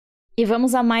E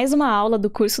vamos a mais uma aula do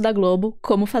curso da Globo,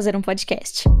 Como Fazer um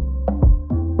Podcast.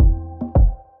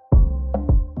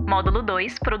 Módulo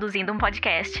 2, Produzindo um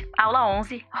Podcast. Aula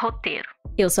 11, Roteiro.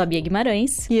 Eu sou a Bia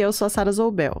Guimarães. E eu sou a Sara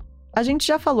Zoubel. A gente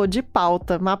já falou de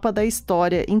pauta, mapa da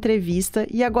história, entrevista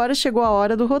e agora chegou a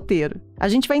hora do roteiro. A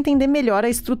gente vai entender melhor a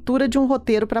estrutura de um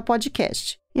roteiro para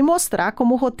podcast e mostrar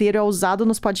como o roteiro é usado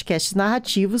nos podcasts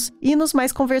narrativos e nos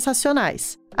mais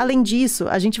conversacionais. Além disso,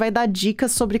 a gente vai dar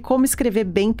dicas sobre como escrever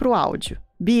bem pro áudio.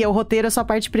 Bia, o roteiro é a sua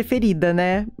parte preferida,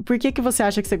 né? Por que você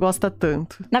acha que você gosta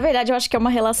tanto? Na verdade, eu acho que é uma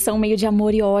relação meio de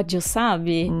amor e ódio,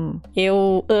 sabe?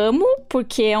 Eu amo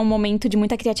porque é um momento de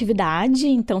muita criatividade,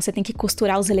 então você tem que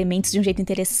costurar os elementos de um jeito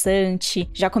interessante,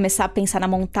 já começar a pensar na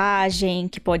montagem,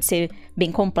 que pode ser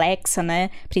bem complexa,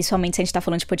 né? Principalmente se a gente tá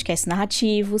falando de podcasts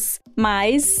narrativos.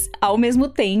 Mas, ao mesmo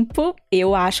tempo,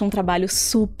 eu acho um trabalho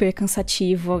super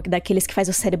cansativo, daqueles que faz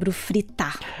o cérebro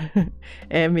fritar.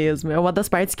 É mesmo, é uma das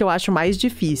partes que eu acho mais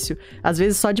difícil. Às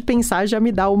vezes só de pensar já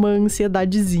me dá uma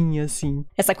ansiedadezinha, assim.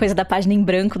 Essa coisa da página em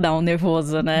branco dá um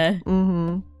nervoso, né?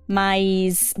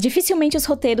 Mas dificilmente os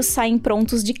roteiros saem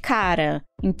prontos de cara.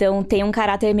 Então tem um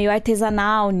caráter meio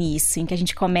artesanal nisso, em que a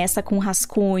gente começa com um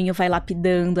rascunho, vai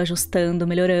lapidando, ajustando,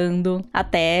 melhorando,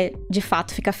 até de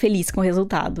fato ficar feliz com o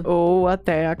resultado. Ou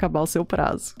até acabar o seu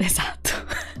prazo. Exato.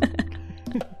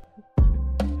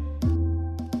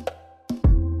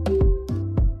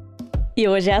 E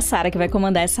hoje é a Sara que vai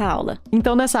comandar essa aula.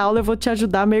 Então nessa aula eu vou te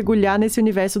ajudar a mergulhar nesse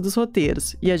universo dos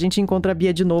roteiros. E a gente encontra a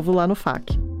Bia de novo lá no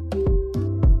FAQ.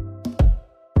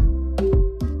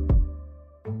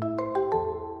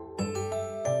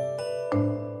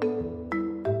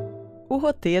 O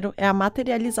roteiro é a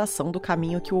materialização do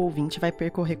caminho que o ouvinte vai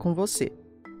percorrer com você.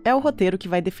 É o roteiro que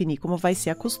vai definir como vai ser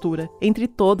a costura entre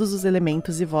todos os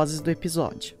elementos e vozes do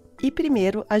episódio. E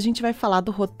primeiro, a gente vai falar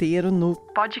do roteiro no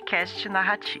podcast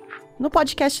narrativo. No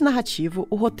podcast narrativo,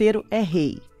 o roteiro é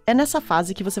rei. É nessa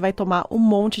fase que você vai tomar um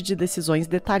monte de decisões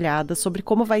detalhadas sobre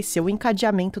como vai ser o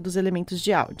encadeamento dos elementos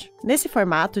de áudio. Nesse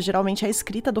formato, geralmente a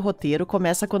escrita do roteiro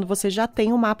começa quando você já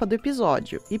tem o mapa do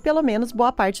episódio e pelo menos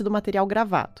boa parte do material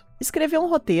gravado. Escrever um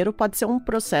roteiro pode ser um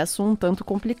processo um tanto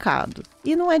complicado,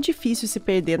 e não é difícil se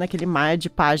perder naquele mar de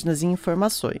páginas e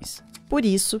informações. Por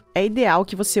isso, é ideal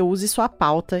que você use sua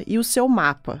pauta e o seu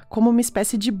mapa como uma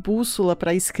espécie de bússola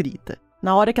para a escrita.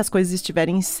 Na hora que as coisas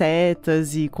estiverem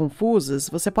incertas e confusas,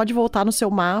 você pode voltar no seu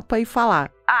mapa e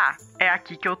falar: "Ah, é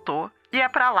aqui que eu tô e é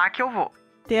para lá que eu vou".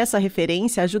 Ter essa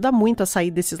referência ajuda muito a sair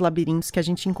desses labirintos que a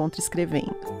gente encontra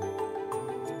escrevendo.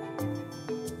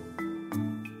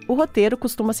 O roteiro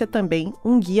costuma ser também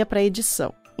um guia para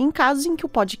edição. Em casos em que o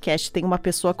podcast tem uma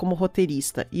pessoa como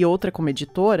roteirista e outra como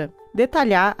editora,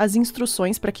 detalhar as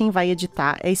instruções para quem vai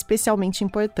editar é especialmente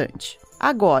importante.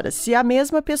 Agora, se a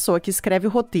mesma pessoa que escreve o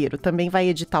roteiro também vai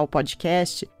editar o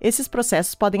podcast, esses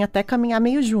processos podem até caminhar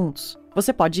meio juntos.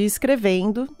 Você pode ir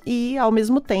escrevendo e, ao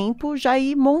mesmo tempo, já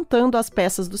ir montando as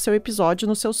peças do seu episódio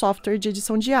no seu software de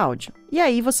edição de áudio. E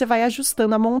aí você vai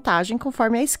ajustando a montagem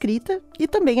conforme a escrita e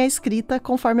também a escrita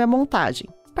conforme a montagem.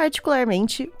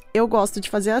 Particularmente, eu gosto de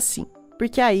fazer assim,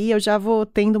 porque aí eu já vou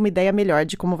tendo uma ideia melhor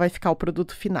de como vai ficar o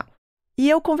produto final. E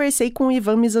eu conversei com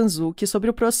o Mizanzuk sobre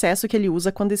o processo que ele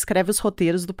usa quando escreve os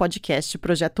roteiros do podcast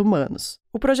Projeto Humanos.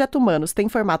 O Projeto Humanos tem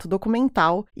formato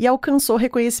documental e alcançou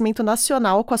reconhecimento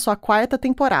nacional com a sua 4ª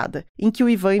temporada, em que o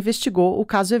Ivan investigou o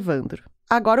caso Evandro.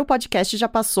 Agora o podcast já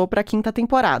passou para a 5ª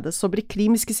temporada, sobre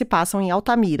crimes que se passam em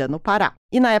Altamira, no Pará.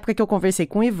 E na época que eu conversei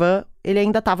com o Ivan, ele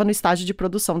ainda estava no estágio de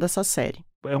produção dessa série.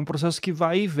 É um processo que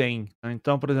vai e vem.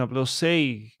 Então, por exemplo, eu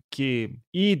sei que,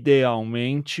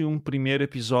 idealmente, um primeiro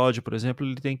episódio, por exemplo,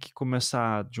 ele tem que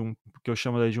começar que eu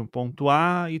chamo de um ponto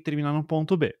A e terminar no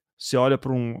ponto B. Você olha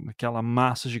para aquela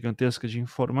massa gigantesca de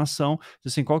informação,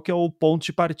 diz assim, qual que é o ponto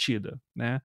de partida,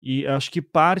 né? E acho que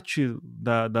parte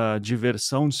da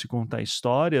diversão de se contar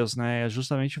histórias, né, é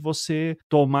justamente você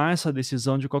tomar essa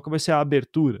decisão de qual que vai ser a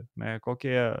abertura, né? Qual que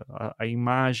é a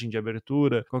imagem de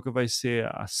abertura, qual que vai ser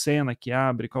a cena que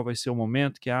abre, qual vai ser o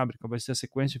momento que abre, qual vai ser a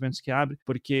sequência de eventos que abre,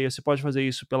 porque você pode fazer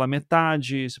isso pela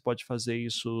metade, você pode fazer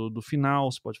isso do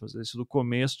final, você pode fazer isso do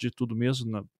começo de tudo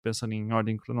mesmo, pensando em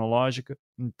ordem cronológica.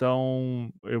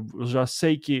 Então, eu já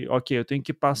sei que, ok, eu tenho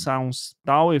que passar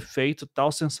tal efeito,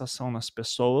 tal sensação nas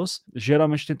pessoas, pessoas.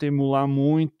 Geralmente tento emular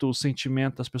muito o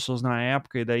sentimento das pessoas na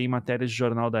época, e daí matérias de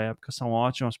jornal da época são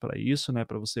ótimas para isso, né?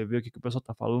 Para você ver o que o pessoal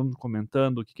tá falando,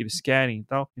 comentando, o que eles querem e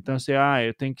tal. Então, assim,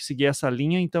 eu tenho que seguir essa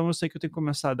linha, então eu sei que eu tenho que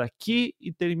começar daqui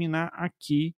e terminar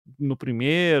aqui no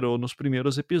primeiro ou nos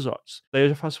primeiros episódios. Daí eu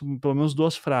já faço pelo menos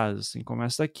 2 frases, assim,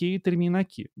 começa aqui e termina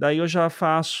aqui. Daí eu já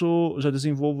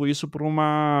desenvolvo isso por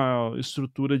uma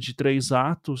estrutura de 3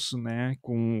 atos, né?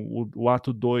 Com o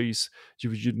ato 2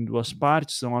 dividido em 2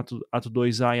 partes, são ato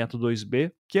 2A e ato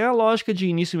 2B, que é a lógica de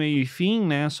início, meio e fim,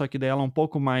 né? Só que daí ela é um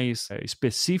pouco mais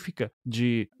específica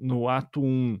no ato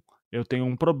 1, eu tenho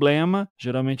um problema,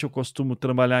 geralmente eu costumo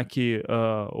trabalhar que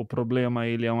o problema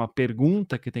ele é uma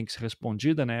pergunta que tem que ser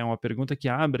respondida, né? É uma pergunta que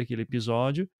abre aquele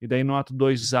episódio, e daí no ato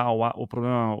 2A o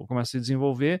problema começa a se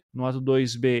desenvolver, no ato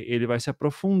 2B ele vai se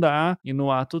aprofundar, e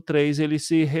no ato 3 ele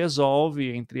se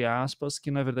resolve, entre aspas, que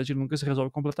na verdade ele nunca se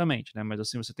resolve completamente, né? Mas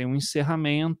assim, você tem um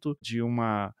encerramento de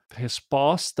uma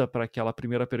resposta para aquela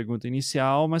primeira pergunta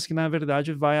inicial, mas que na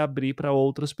verdade vai abrir para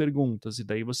outras perguntas, e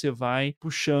daí você vai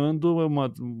puxando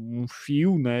um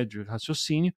fio, né, de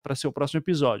raciocínio para ser o próximo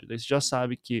episódio. Daí você já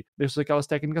sabe que dessas aquelas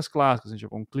técnicas clássicas,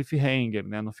 tipo um cliffhanger,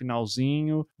 né, no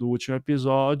finalzinho do último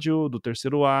episódio, do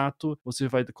terceiro ato, você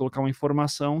vai colocar uma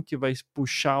informação que vai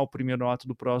puxar o primeiro ato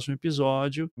do próximo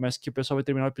episódio, mas que o pessoal vai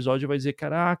terminar o episódio e vai dizer,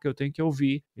 caraca, eu tenho que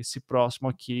ouvir esse próximo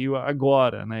aqui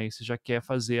agora, né, e você já quer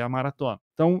fazer a maratona.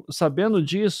 Então, sabendo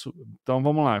disso, então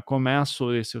vamos lá, eu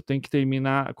tenho que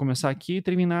começar aqui e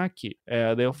terminar aqui.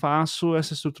 Daí eu faço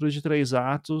essa estrutura de 3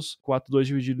 atos, com o ato 2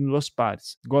 dividido em 2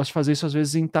 partes. Gosto de fazer isso às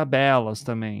vezes em tabelas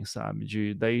também, sabe?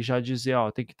 Daí já dizer,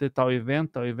 tem que ter tal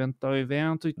evento, e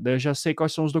daí eu já sei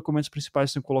quais são os documentos principais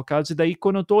que são colocados, e daí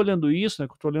quando eu tô olhando isso, né,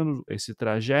 quando eu tô olhando esse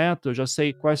trajeto, eu já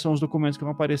sei quais são os documentos que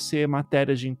vão aparecer,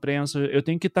 matérias de imprensa, eu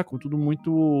tenho que estar com tudo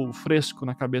muito fresco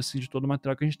na cabeça assim, de todo o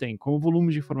material que a gente tem. Como o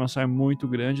volume de informação é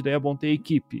muito grande, daí é bom ter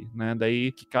equipe, né?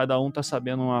 Daí que cada um tá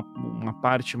sabendo uma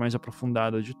parte mais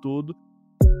aprofundada de tudo.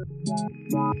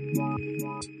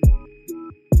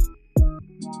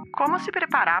 Como se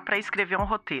preparar para escrever um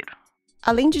roteiro?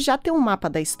 Além de já ter um mapa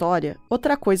da história,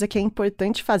 outra coisa que é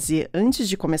importante fazer antes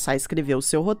de começar a escrever o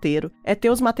seu roteiro é ter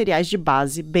os materiais de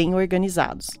base bem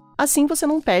organizados. Assim você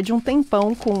não perde um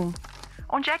tempão com...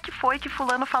 Onde é que foi que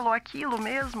fulano falou aquilo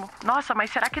mesmo? Nossa,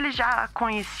 mas será que ele já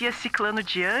conhecia ciclano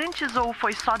de antes ou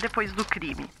foi só depois do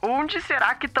crime? Onde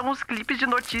será que estão os clipes de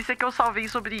notícia que eu salvei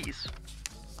sobre isso?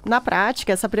 Na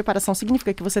prática, essa preparação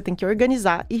significa que você tem que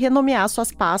organizar e renomear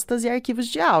suas pastas e arquivos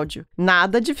de áudio.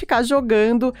 Nada de ficar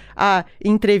jogando a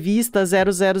entrevista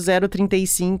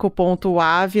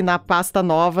 00035.av na pasta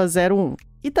nova 01.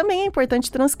 E também é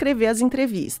importante transcrever as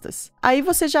entrevistas. Aí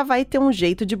você já vai ter um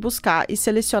jeito de buscar e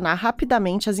selecionar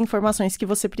rapidamente as informações que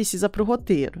você precisa para o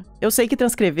roteiro. Eu sei que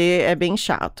transcrever é bem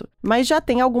chato, mas já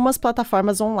tem algumas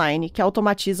plataformas online que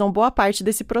automatizam boa parte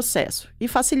desse processo e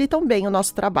facilitam bem o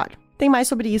nosso trabalho. Tem mais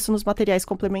sobre isso nos materiais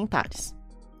complementares.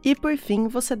 E, por fim,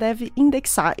 você deve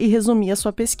indexar e resumir a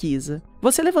sua pesquisa.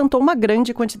 Você levantou uma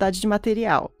grande quantidade de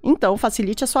material, então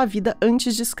facilite a sua vida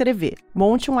antes de escrever.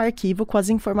 Monte um arquivo com as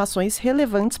informações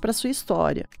relevantes para a sua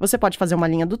história. Você pode fazer uma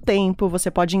linha do tempo, você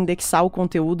pode indexar o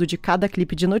conteúdo de cada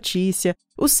clipe de notícia.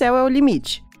 O céu é o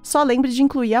limite. Só lembre de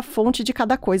incluir a fonte de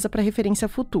cada coisa para referência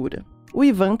futura. O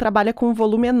Ivan trabalha com um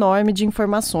volume enorme de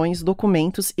informações,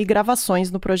 documentos e gravações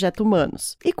no projeto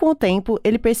Humanos. E com o tempo,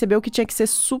 ele percebeu que tinha que ser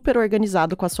super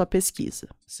organizado com a sua pesquisa.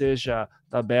 Seja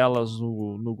tabelas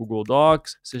no Google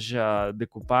Docs, seja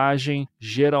decupagem,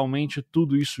 geralmente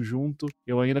tudo isso junto.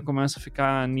 Eu ainda começo a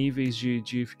ficar a níveis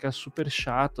de ficar super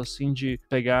chato, assim, de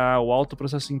pegar o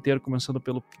autoprocesso inteiro, começando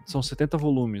são 70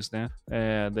 volumes, né?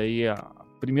 Daí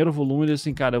primeiro volume,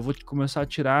 assim, cara, eu vou começar a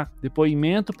tirar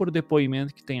depoimento por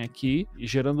depoimento que tem aqui, e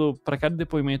gerando para cada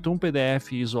depoimento um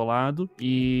PDF isolado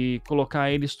e colocar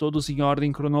eles todos em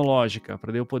ordem cronológica,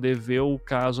 para eu poder ver o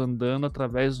caso andando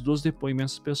através dos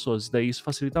depoimentos das pessoas. E daí isso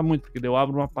facilita muito, porque daí eu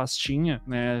abro uma pastinha,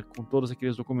 né, com todos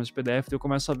aqueles documentos PDF, e eu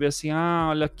começo a ver assim,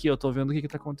 olha aqui, eu tô vendo o que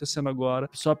tá acontecendo agora,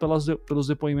 só pelos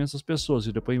depoimentos das pessoas.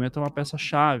 E o depoimento é uma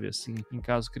peça-chave, assim, em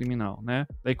caso criminal, né?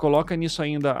 Daí coloca nisso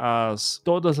ainda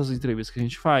todas as entrevistas que a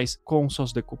gente faz, com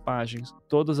suas decupagens,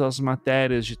 todas as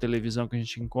matérias de televisão que a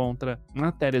gente encontra,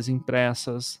 matérias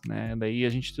impressas, né? Daí a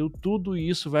gente tudo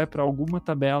isso vai para alguma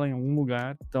tabela em algum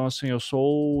lugar. Então, assim, eu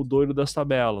sou o doido das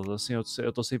tabelas, assim,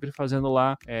 eu tô sempre fazendo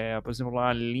lá, por exemplo,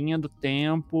 lá a linha do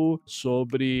tempo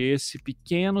sobre esse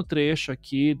pequeno trecho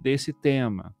aqui desse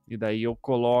tema. E daí eu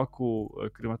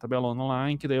crio uma tabelona lá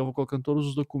em que daí eu vou colocando todos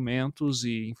os documentos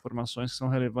e informações que são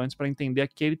relevantes para entender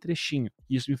aquele trechinho.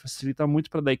 E isso me facilita muito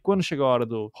para daí, quando chegar a hora hora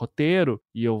do roteiro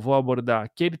e eu vou abordar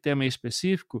aquele tema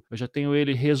específico, eu já tenho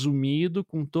ele resumido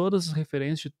com todas as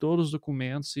referências de todos os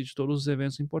documentos e de todos os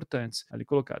eventos importantes ali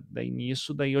colocado.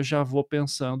 Daí eu já vou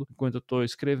pensando, enquanto eu estou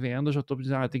escrevendo, eu já estou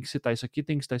dizendo, tem que citar isso aqui,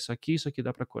 tem que citar isso aqui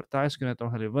dá para cortar, isso aqui não é tão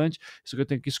relevante, isso aqui eu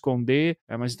tenho que esconder,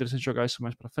 é mais interessante jogar isso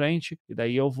mais para frente, e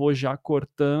daí eu vou já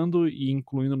cortando e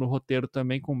incluindo no roteiro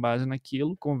também com base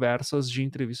naquilo, conversas de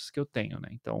entrevistas que eu tenho, né?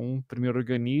 Então, primeiro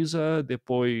organiza,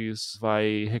 depois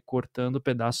vai recortando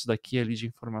pedaços daqui e ali de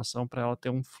informação para ela ter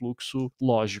um fluxo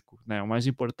lógico, né? O mais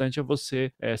importante é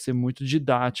você ser muito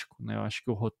didático, né? Eu acho que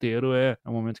o roteiro é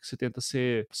um momento que você tenta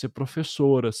ser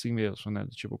professor, assim mesmo, né?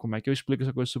 Tipo, como é que eu explico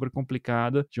essa coisa super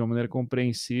complicada de uma maneira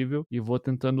compreensível e vou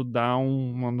tentando dar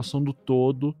uma noção do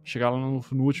todo, chegar lá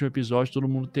no último episódio, todo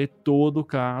mundo ter todo o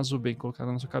caso bem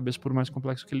colocado na sua cabeça, por mais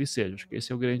complexo que ele seja. Acho que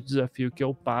esse é o grande desafio que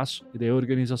eu passo, e daí a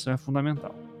organização é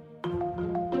fundamental.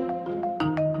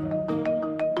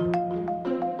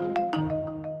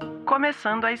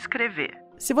 Começando a escrever.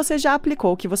 Se você já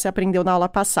aplicou o que você aprendeu na aula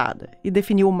passada e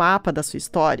definiu o mapa da sua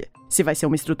história, se vai ser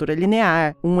uma estrutura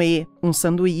linear, um E, um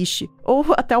sanduíche, ou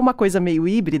até uma coisa meio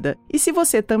híbrida, e se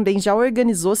você também já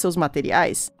organizou seus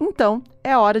materiais, então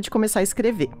é hora de começar a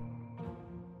escrever.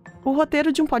 O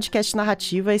roteiro de um podcast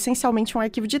narrativo é essencialmente um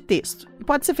arquivo de texto, e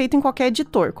pode ser feito em qualquer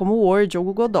editor, como o Word ou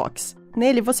Google Docs.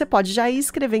 Nele, você pode já ir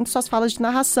escrevendo suas falas de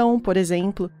narração, por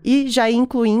exemplo, e já ir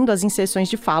incluindo as inserções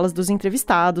de falas dos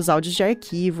entrevistados, áudios de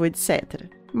arquivo, etc.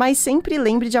 Mas sempre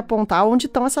lembre de apontar onde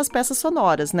estão essas peças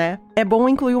sonoras, né? É bom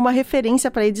incluir uma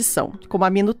referência para a edição, como a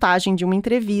minutagem de uma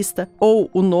entrevista, ou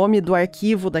o nome do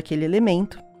arquivo daquele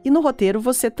elemento. E no roteiro,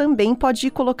 você também pode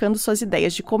ir colocando suas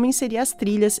ideias de como inserir as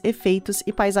trilhas, efeitos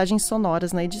e paisagens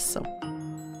sonoras na edição.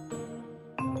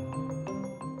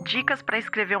 Dicas para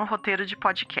escrever um roteiro de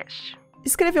podcast.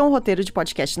 Escrever um roteiro de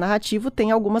podcast narrativo tem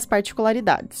algumas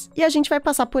particularidades, e a gente vai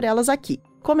passar por elas aqui,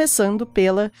 começando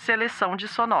pela seleção de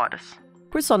sonoras.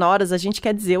 Por sonoras, a gente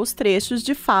quer dizer os trechos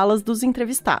de falas dos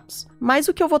entrevistados. Mas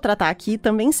o que eu vou tratar aqui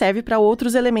também serve para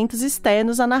outros elementos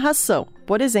externos à narração,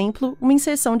 por exemplo, uma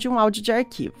inserção de um áudio de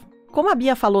arquivo. Como a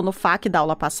Bia falou no FAQ da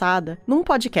aula passada, num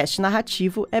podcast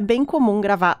narrativo é bem comum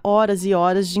gravar horas e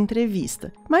horas de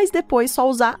entrevista, mas depois só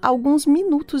usar alguns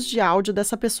minutos de áudio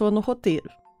dessa pessoa no roteiro.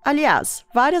 Aliás,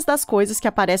 várias das coisas que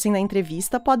aparecem na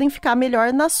entrevista podem ficar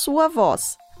melhor na sua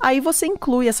voz. Aí você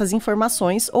inclui essas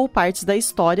informações ou partes da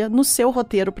história no seu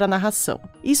roteiro para narração.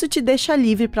 Isso te deixa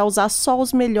livre para usar só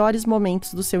os melhores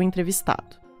momentos do seu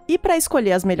entrevistado. E para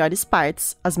escolher as melhores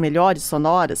partes, as melhores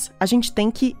sonoras, a gente tem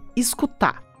que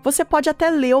escutar. Você pode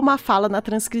até ler uma fala na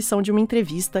transcrição de uma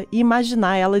entrevista e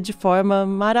imaginar ela de forma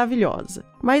maravilhosa.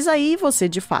 Mas aí você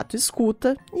de fato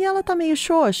escuta e ela tá meio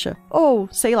xoxa. Ou,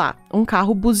 sei lá, um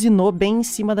carro buzinou bem em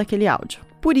cima daquele áudio.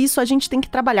 Por isso, a gente tem que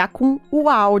trabalhar com o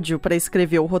áudio para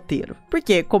escrever o roteiro.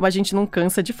 Porque, como a gente não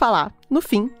cansa de falar, no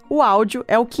fim, o áudio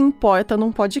é o que importa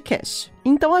num podcast.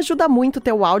 Então ajuda muito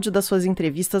ter o áudio das suas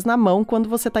entrevistas na mão quando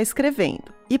você está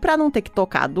escrevendo. E para não ter que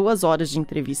tocar 2 horas de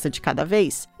entrevista de cada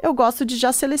vez, eu gosto de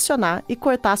já selecionar e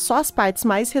cortar só as partes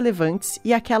mais relevantes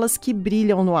e aquelas que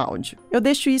brilham no áudio. Eu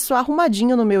deixo isso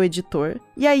arrumadinho no meu editor,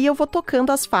 e aí eu vou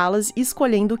tocando as falas e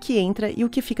escolhendo o que entra e o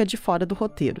que fica de fora do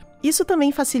roteiro. Isso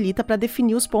também facilita para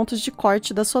definir os pontos de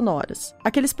corte das sonoras.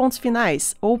 Aqueles pontos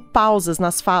finais, ou pausas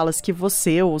nas falas que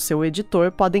você ou o seu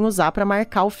editor podem usar para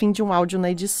marcar o fim de um áudio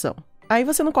na edição. Aí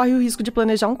você não corre o risco de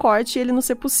planejar um corte e ele não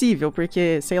ser possível,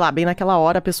 porque, sei lá, bem naquela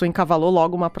hora a pessoa encavalou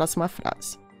logo uma próxima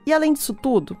frase. E além disso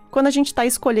tudo, quando a gente está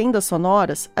escolhendo as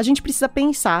sonoras, a gente precisa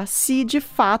pensar se, de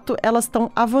fato, elas estão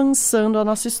avançando a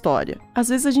nossa história. Às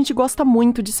vezes a gente gosta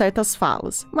muito de certas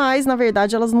falas, mas, na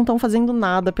verdade, elas não estão fazendo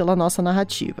nada pela nossa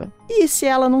narrativa. E se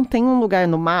ela não tem um lugar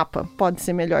no mapa, pode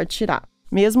ser melhor tirar,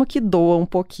 mesmo que doa um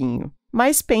pouquinho.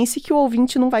 Mas pense que o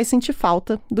ouvinte não vai sentir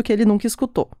falta do que ele nunca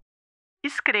escutou.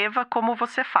 Escreva como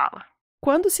você fala.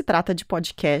 Quando se trata de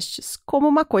podcasts, como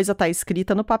uma coisa está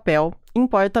escrita no papel,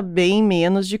 importa bem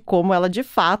menos de como ela de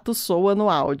fato soa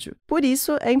no áudio. Por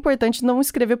isso, é importante não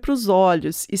escrever para os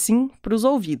olhos, e sim para os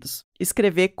ouvidos.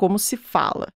 Escrever como se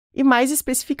fala. E mais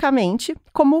especificamente,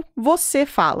 como você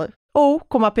fala. Ou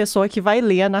como a pessoa que vai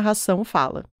ler a narração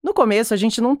fala. No começo, a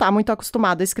gente não está muito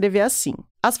acostumado a escrever assim.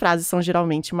 As frases são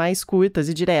geralmente mais curtas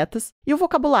e diretas, e o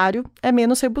vocabulário é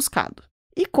menos rebuscado.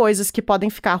 E coisas que podem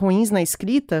ficar ruins na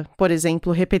escrita, por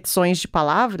exemplo, repetições de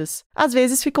palavras, às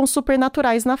vezes ficam super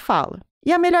naturais na fala.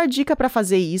 E a melhor dica para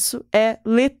fazer isso é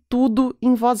ler tudo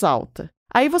em voz alta.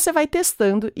 Aí você vai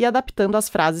testando e adaptando as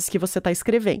frases que você está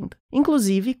escrevendo.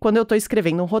 Inclusive, quando eu estou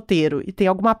escrevendo um roteiro e tem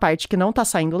alguma parte que não está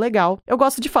saindo legal, eu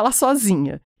gosto de falar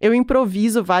sozinha. Eu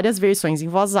improviso várias versões em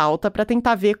voz alta para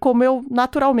tentar ver como eu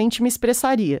naturalmente me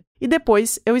expressaria. e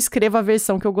depois eu escrevo a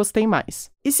versão que eu gostei mais.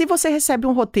 E se você recebe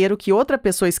um roteiro que outra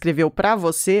pessoa escreveu para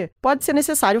você, pode ser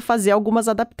necessário fazer algumas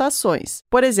adaptações.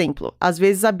 Por exemplo, às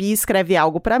vezes a Bia escreve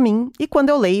algo para mim e quando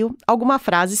eu leio, alguma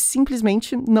frase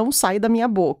simplesmente não sai da minha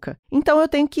boca. Então eu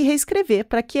tenho que reescrever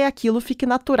para que aquilo fique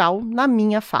natural na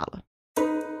minha fala.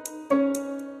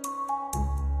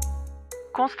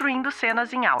 Construindo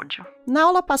cenas em áudio. Na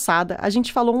aula passada, a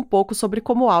gente falou um pouco sobre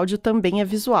como o áudio também é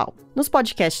visual. Nos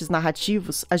podcasts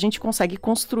narrativos, a gente consegue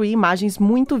construir imagens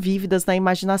muito vívidas na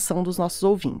imaginação dos nossos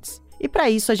ouvintes. E para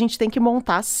isso, a gente tem que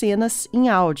montar cenas em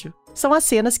áudio. São as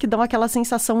cenas que dão aquela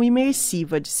sensação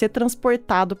imersiva de ser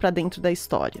transportado para dentro da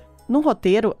história. No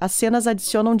roteiro, as cenas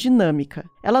adicionam dinâmica.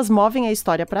 Elas movem a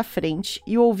história para frente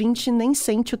e o ouvinte nem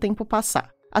sente o tempo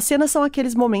passar. As cenas são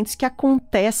aqueles momentos que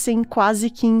acontecem quase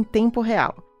que em tempo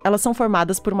real. Elas são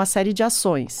formadas por uma série de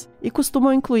ações e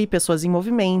costumam incluir pessoas em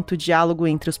movimento, diálogo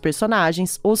entre os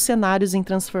personagens ou cenários em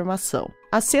transformação.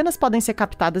 As cenas podem ser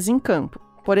captadas em campo.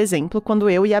 Por exemplo, quando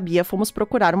eu e a Bia fomos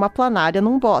procurar uma planária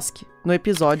num bosque, no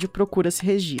episódio Procura-se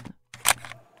Regina.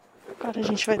 Agora a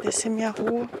gente vai descer minha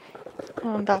rua,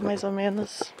 andar mais ou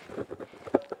menos...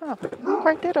 um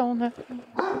quarteirão, né?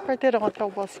 Um quarteirão até o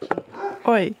bosquinho.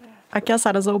 Oi. Aqui é a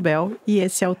Sara Zoubel e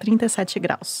esse é o 37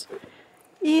 Graus.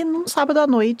 E num sábado à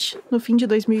noite, no fim de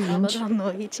 2020... Sábado à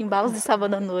noite, embalos de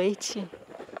sábado à noite.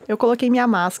 Eu coloquei minha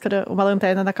máscara, uma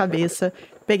lanterna na cabeça,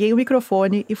 peguei o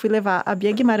microfone e fui levar a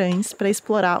Bia Guimarães para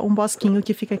explorar um bosquinho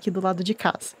que fica aqui do lado de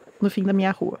casa, no fim da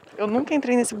minha rua. Eu nunca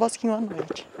entrei nesse bosquinho à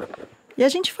noite. E a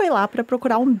gente foi lá para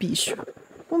procurar um bicho.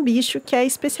 Um bicho que é a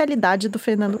especialidade do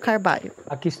Fernando Carvalho.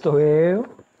 Aqui estou eu.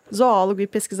 Zoólogo e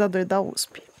pesquisador da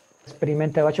USP.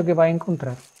 Experimenta, eu acho que vai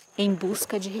encontrar. Em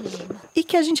busca de Regina. E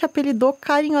que a gente apelidou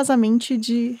carinhosamente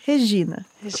de Regina.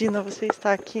 Regina, você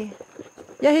está aqui.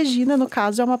 E a Regina, no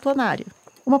caso, é uma planária.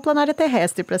 Uma planária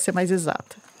terrestre, para ser mais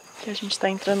exata. Aqui a gente está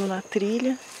entrando na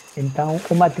trilha. Então,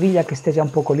 uma trilha que esteja um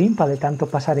pouco limpa, de tanto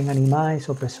passarem animais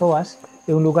ou pessoas,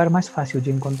 é um lugar mais fácil de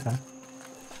encontrar.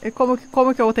 E como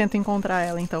que eu tento encontrar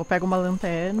ela, então? Eu pego uma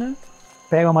lanterna.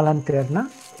 Pega uma lanterna.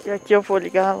 E aqui eu vou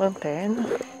ligar a lanterna.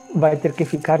 Vai ter que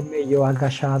ficar meio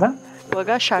agachada. Vou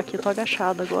agachar aqui, tô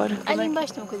agachada agora. Ali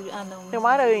embaixo tem uma coisa... Ah, não. Tem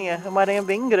uma aranha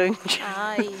bem grande.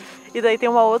 Ai. E daí tem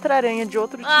uma outra aranha de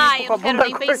outro tipo, com a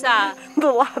bunda pensar.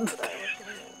 Do lado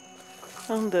dela.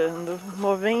 Andando,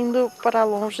 movendo para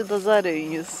longe das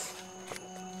aranhas.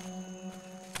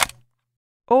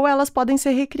 Ou elas podem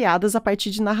ser recriadas a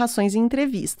partir de narrações e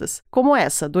entrevistas, como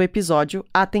essa do episódio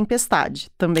A Tempestade,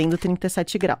 também do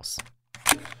 37 Graus.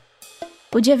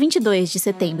 O dia 22 de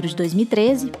setembro de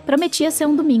 2013 prometia ser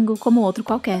um domingo como outro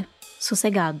qualquer,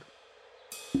 sossegado.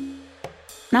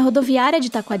 Na rodoviária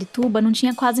de Taquarituba não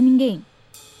tinha quase ninguém.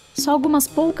 Só algumas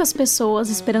poucas pessoas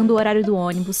esperando o horário do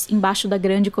ônibus embaixo da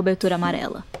grande cobertura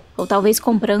amarela. Ou talvez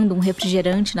comprando um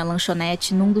refrigerante na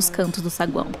lanchonete num dos cantos do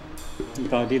saguão.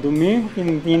 Então, de domingo, que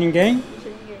não tinha ninguém.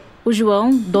 O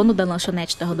João, dono da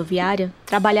lanchonete da rodoviária,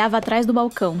 trabalhava atrás do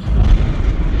balcão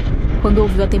quando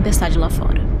ouviu a tempestade lá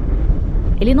fora.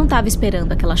 Ele não estava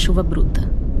esperando aquela chuva bruta.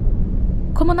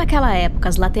 Como naquela época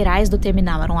as laterais do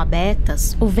terminal eram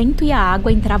abertas, o vento e a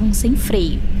água entravam sem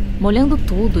freio, molhando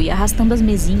tudo e arrastando as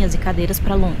mesinhas e cadeiras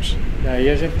para longe. Daí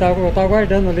eu tava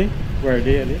guardando ali,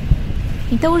 guardei ali.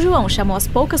 Então o João chamou as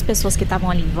poucas pessoas que estavam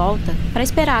ali em volta para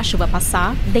esperar a chuva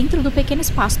passar dentro do pequeno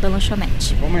espaço da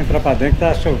lanchonete. Vamos entrar para dentro que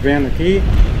tá chovendo aqui,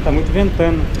 tá muito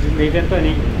ventando, meio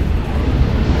ventaninho.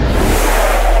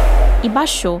 E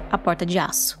baixou a porta de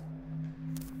aço.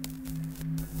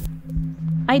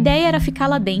 A ideia era ficar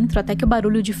lá dentro até que o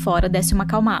barulho de fora desse uma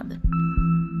acalmada.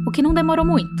 O que não demorou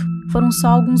muito, foram só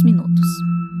alguns minutos.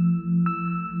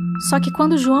 Só que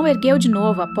quando João ergueu de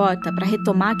novo a porta para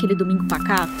retomar aquele domingo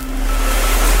pacato,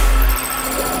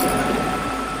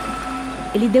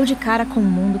 ele deu de cara com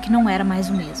um mundo que não era mais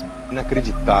o mesmo.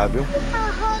 Inacreditável.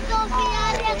 A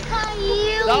rodoviária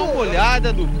caiu! Dá uma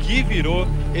olhada no que virou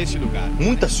esse lugar.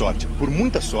 Muita sorte, por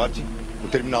muita sorte, o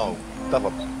terminal estava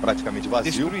praticamente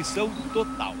vazio. Destruição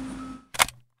total.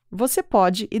 Você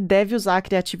pode e deve usar a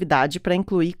criatividade para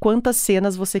incluir quantas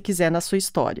cenas você quiser na sua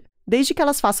história, desde que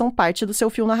elas façam parte do seu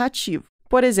fio narrativo.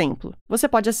 Por exemplo, você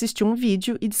pode assistir um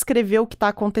vídeo e descrever o que está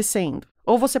acontecendo,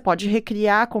 ou você pode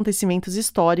recriar acontecimentos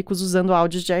históricos usando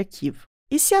áudios de arquivo.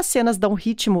 E se as cenas dão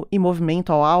ritmo e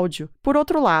movimento ao áudio, por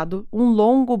outro lado, um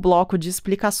longo bloco de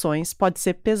explicações pode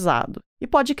ser pesado e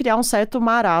pode criar um certo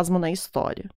marasmo na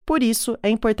história. Por isso, é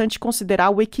importante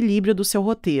considerar o equilíbrio do seu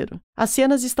roteiro. As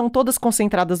cenas estão todas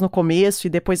concentradas no começo e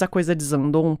depois a coisa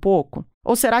desandou um pouco?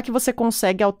 Ou será que você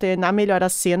consegue alternar melhor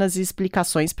as cenas e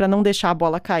explicações para não deixar a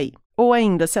bola cair? Ou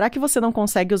ainda, será que você não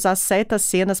consegue usar certas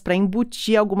cenas para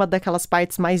embutir alguma daquelas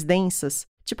partes mais densas?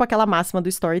 Tipo aquela máxima do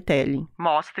storytelling.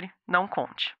 Mostre, não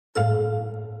conte.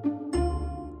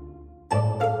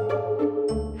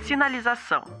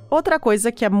 Sinalização. Outra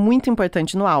coisa que é muito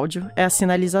importante no áudio é a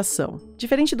sinalização.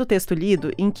 Diferente do texto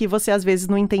lido, em que você às vezes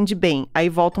não entende bem, aí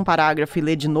volta um parágrafo e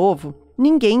lê de novo,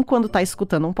 ninguém, quando tá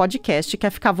escutando um podcast, quer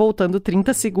ficar voltando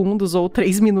 30 segundos ou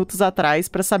 3 minutos atrás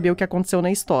para saber o que aconteceu na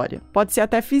história. Pode ser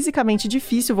até fisicamente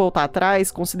difícil voltar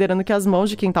atrás, considerando que as mãos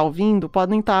de quem tá ouvindo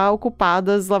podem estar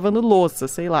ocupadas lavando louça,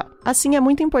 sei lá. Assim, é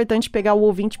muito importante pegar o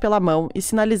ouvinte pela mão e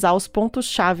sinalizar os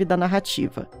pontos-chave da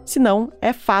narrativa. Senão,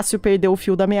 é fácil perder o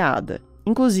fio da meada.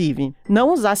 Inclusive,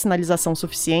 não usar sinalização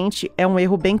suficiente é um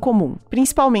erro bem comum,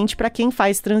 principalmente para quem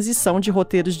faz transição de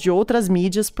roteiros de outras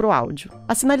mídias para o áudio.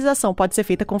 A sinalização pode ser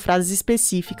feita com frases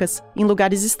específicas, em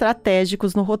lugares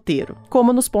estratégicos no roteiro,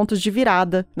 como nos pontos de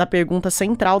virada, na pergunta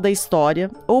central da história,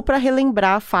 ou para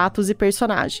relembrar fatos e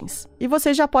personagens. E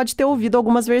você já pode ter ouvido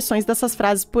algumas versões dessas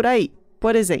frases por aí.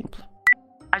 Por exemplo,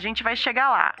 a gente vai chegar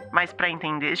lá, mas para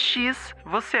entender X,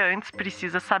 você antes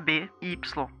precisa saber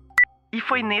Y. E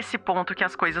foi nesse ponto que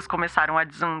as coisas começaram a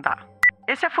desandar.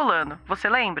 Esse é fulano, você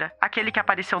lembra? Aquele que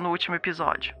apareceu no último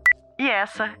episódio. E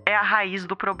essa é a raiz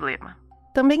do problema.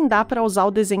 Também dá para usar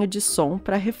o desenho de som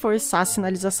para reforçar a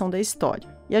sinalização da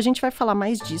história. E a gente vai falar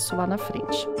mais disso lá na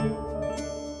frente.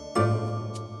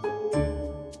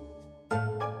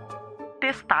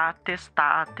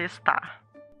 Testar.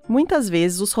 Muitas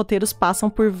vezes os roteiros passam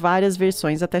por várias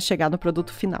versões até chegar no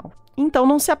produto final. Então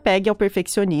não se apegue ao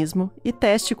perfeccionismo e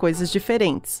teste coisas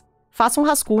diferentes. Faça um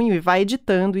rascunho e vá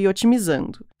editando e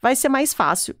otimizando. Vai ser mais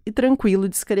fácil e tranquilo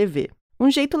de escrever. Um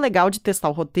jeito legal de testar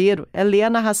o roteiro é ler a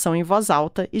narração em voz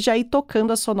alta e já ir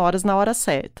tocando as sonoras na hora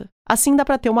certa. Assim dá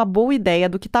para ter uma boa ideia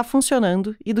do que está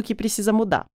funcionando e do que precisa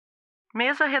mudar.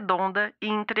 Mesa redonda e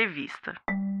entrevista.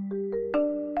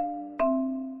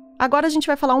 Agora a gente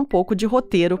vai falar um pouco de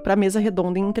roteiro para mesa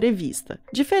redonda em entrevista.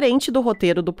 Diferente do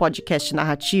roteiro do podcast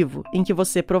narrativo, em que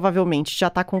você provavelmente já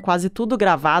está com quase tudo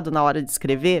gravado na hora de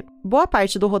escrever, boa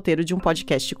parte do roteiro de um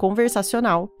podcast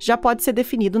conversacional já pode ser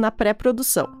definido na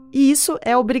pré-produção. E isso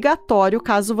é obrigatório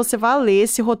caso você vá ler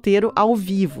esse roteiro ao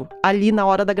vivo, ali na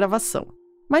hora da gravação.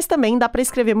 Mas também dá para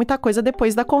escrever muita coisa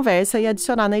depois da conversa e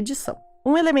adicionar na edição.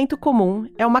 Um elemento comum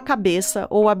é uma cabeça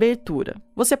ou abertura.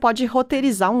 Você pode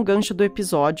roteirizar um gancho do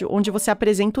episódio onde você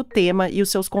apresenta o tema e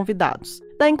os seus convidados.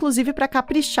 Dá inclusive para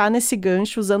caprichar nesse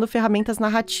gancho usando ferramentas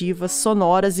narrativas,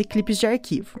 sonoras e clipes de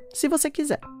arquivo, se você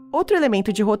quiser. Outro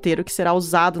elemento de roteiro que será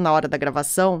usado na hora da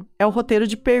gravação é o roteiro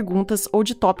de perguntas ou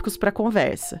de tópicos para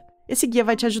conversa. Esse guia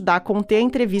vai te ajudar a conter a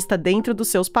entrevista dentro dos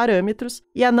seus parâmetros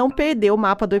e a não perder o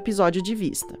mapa do episódio de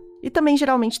vista. E também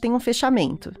geralmente tem um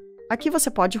fechamento. Aqui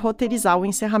você pode roteirizar o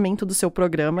encerramento do seu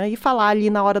programa e falar ali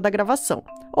na hora da gravação,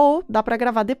 ou dá para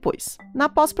gravar depois. Na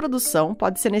pós-produção,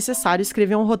 pode ser necessário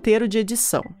escrever um roteiro de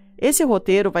edição. Esse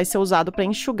roteiro vai ser usado para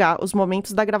enxugar os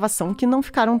momentos da gravação que não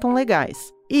ficaram tão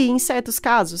legais. E, em certos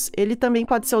casos, ele também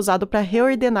pode ser usado para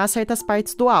reordenar certas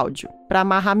partes do áudio, para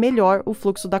amarrar melhor o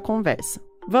fluxo da conversa.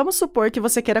 Vamos supor que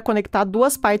você queira conectar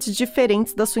duas partes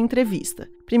diferentes da sua entrevista.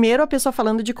 Primeiro, a pessoa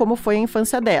falando de como foi a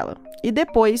infância dela. E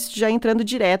depois, já entrando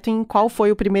direto em qual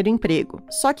foi o primeiro emprego.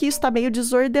 Só que isso está meio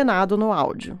desordenado no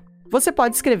áudio. Você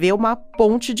pode escrever uma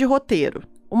ponte de roteiro.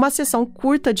 Uma seção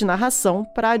curta de narração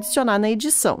para adicionar na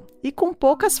edição. E com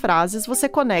poucas frases, você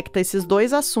conecta esses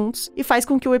dois assuntos e faz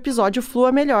com que o episódio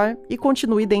flua melhor e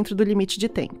continue dentro do limite de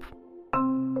tempo.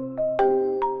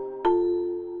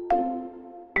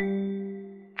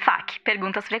 FAQ,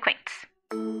 perguntas frequentes.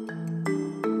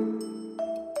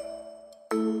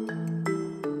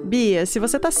 Bia, se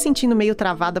você tá se sentindo meio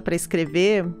travada para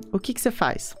escrever, o que você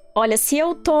faz? Olha, se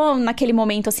eu tô naquele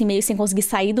momento assim meio sem conseguir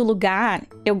sair do lugar,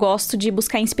 eu gosto de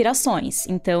buscar inspirações.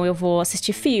 Então eu vou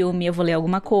assistir filme, eu vou ler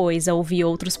alguma coisa, ouvir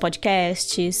outros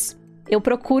podcasts. Eu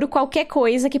procuro qualquer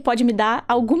coisa que pode me dar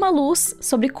alguma luz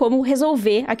sobre como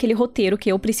resolver aquele roteiro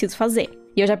que eu preciso fazer.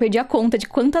 E eu já perdi a conta de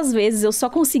quantas vezes eu só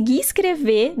consegui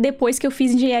escrever depois que eu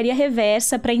fiz engenharia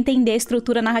reversa pra entender a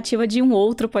estrutura narrativa de um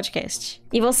outro podcast.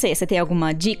 E você tem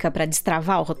alguma dica pra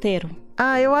destravar o roteiro?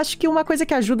 Eu acho que uma coisa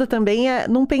que ajuda também é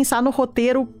não pensar no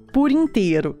roteiro por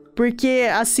inteiro. Porque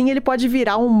assim ele pode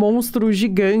virar um monstro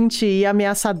gigante e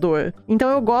ameaçador. Então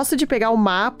eu gosto de pegar o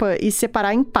mapa e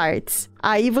separar em partes.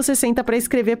 Aí você senta pra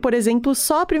escrever, por exemplo,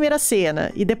 só a primeira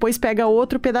cena. E depois pega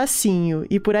outro pedacinho.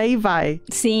 E por aí vai.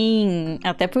 Sim,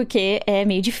 até porque é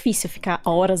meio difícil ficar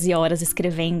horas e horas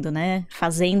escrevendo, né?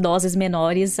 Fazer em doses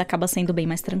menores acaba sendo bem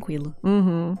mais tranquilo.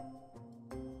 Uhum.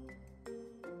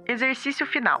 Exercício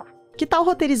final. Que tal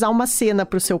roteirizar uma cena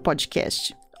pro seu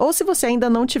podcast? Ou se você ainda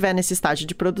não estiver nesse estágio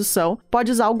de produção,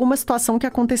 pode usar alguma situação que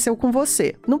aconteceu com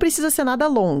você. Não precisa ser nada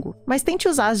longo, mas tente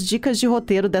usar as dicas de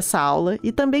roteiro dessa aula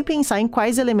e também pensar em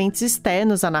quais elementos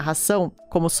externos à narração,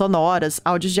 como sonoras,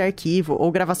 áudios de arquivo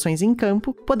ou gravações em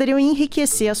campo, poderiam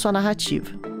enriquecer a sua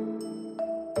narrativa.